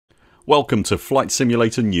Welcome to Flight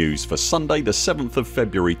Simulator News for Sunday the 7th of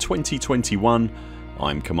February 2021.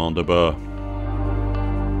 I'm Commander Buur.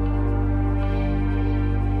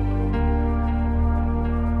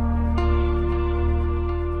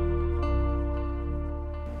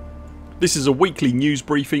 This is a weekly news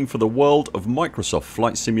briefing for the world of Microsoft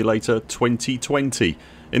Flight Simulator 2020.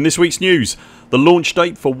 In this week's news, the launch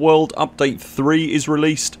date for World Update 3 is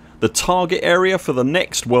released, the target area for the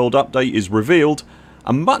next World Update is revealed,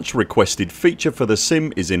 a much requested feature for the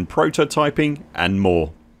sim is in prototyping, and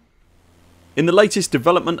more. In the latest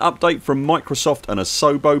development update from Microsoft and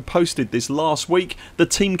Asobo posted this last week, the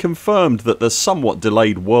team confirmed that the somewhat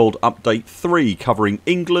delayed World Update 3 covering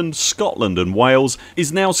England, Scotland and Wales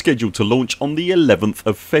is now scheduled to launch on the 11th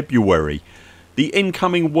of February. The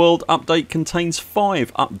incoming World Update contains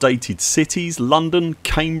 5 updated cities: London,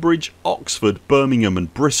 Cambridge, Oxford, Birmingham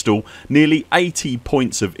and Bristol, nearly 80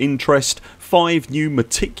 points of interest, 5 new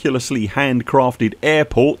meticulously handcrafted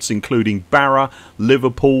airports including Barra,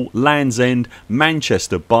 Liverpool, Land's End,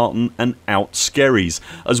 Manchester Barton and Out Skerries,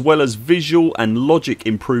 as well as visual and logic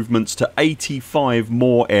improvements to 85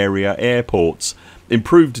 more area airports,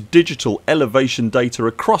 improved digital elevation data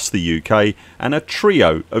across the UK and a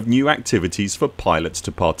trio of new activities for pilots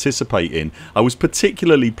to participate in. I was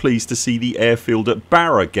particularly pleased to see the airfield at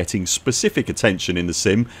Barra getting specific attention in the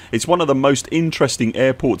sim. It's one of the most interesting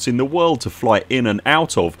airports in the world to fly in and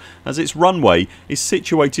out of, as its runway is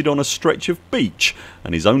situated on a stretch of beach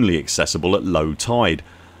and is only accessible at low tide.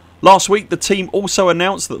 Last week the team also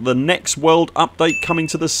announced that the next World Update coming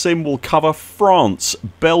to the sim will cover France,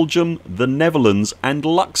 Belgium, the Netherlands and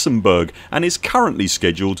Luxembourg and is currently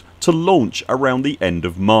scheduled to launch around the end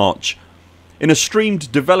of March. In a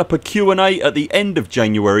streamed developer Q&A at the end of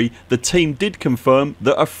January, the team did confirm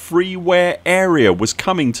that a freeware area was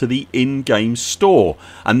coming to the in-game store,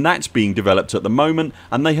 and that's being developed at the moment,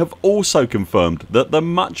 and they have also confirmed that the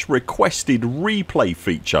much requested replay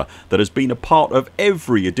feature that has been a part of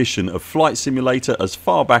every edition of Flight Simulator as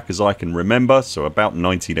far back as I can remember, so about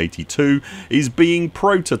 1982, is being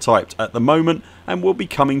prototyped at the moment and will be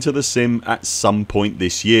coming to the sim at some point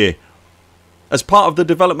this year. As part of the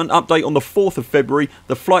development update on the 4th of February,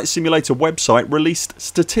 the Flight Simulator website released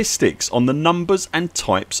statistics on the numbers and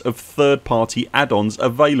types of third party add-ons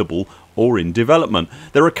available or in development.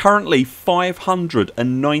 There are currently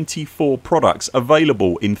 594 products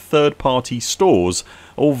available in third party stores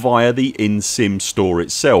or via the in-sim store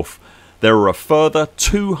itself. There are a further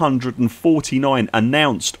 249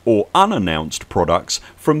 announced or unannounced products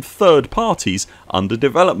from third parties under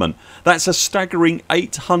development. That's a staggering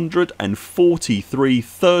 843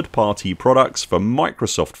 third party products for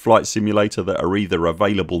Microsoft Flight Simulator that are either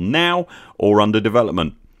available now or under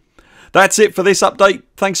development. That's it for this update.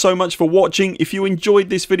 Thanks so much for watching. If you enjoyed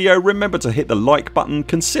this video, remember to hit the like button,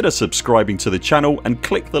 consider subscribing to the channel and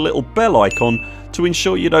click the little bell icon to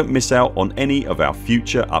ensure you don't miss out on any of our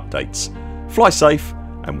future updates. Fly safe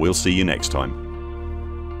and we'll see you next time.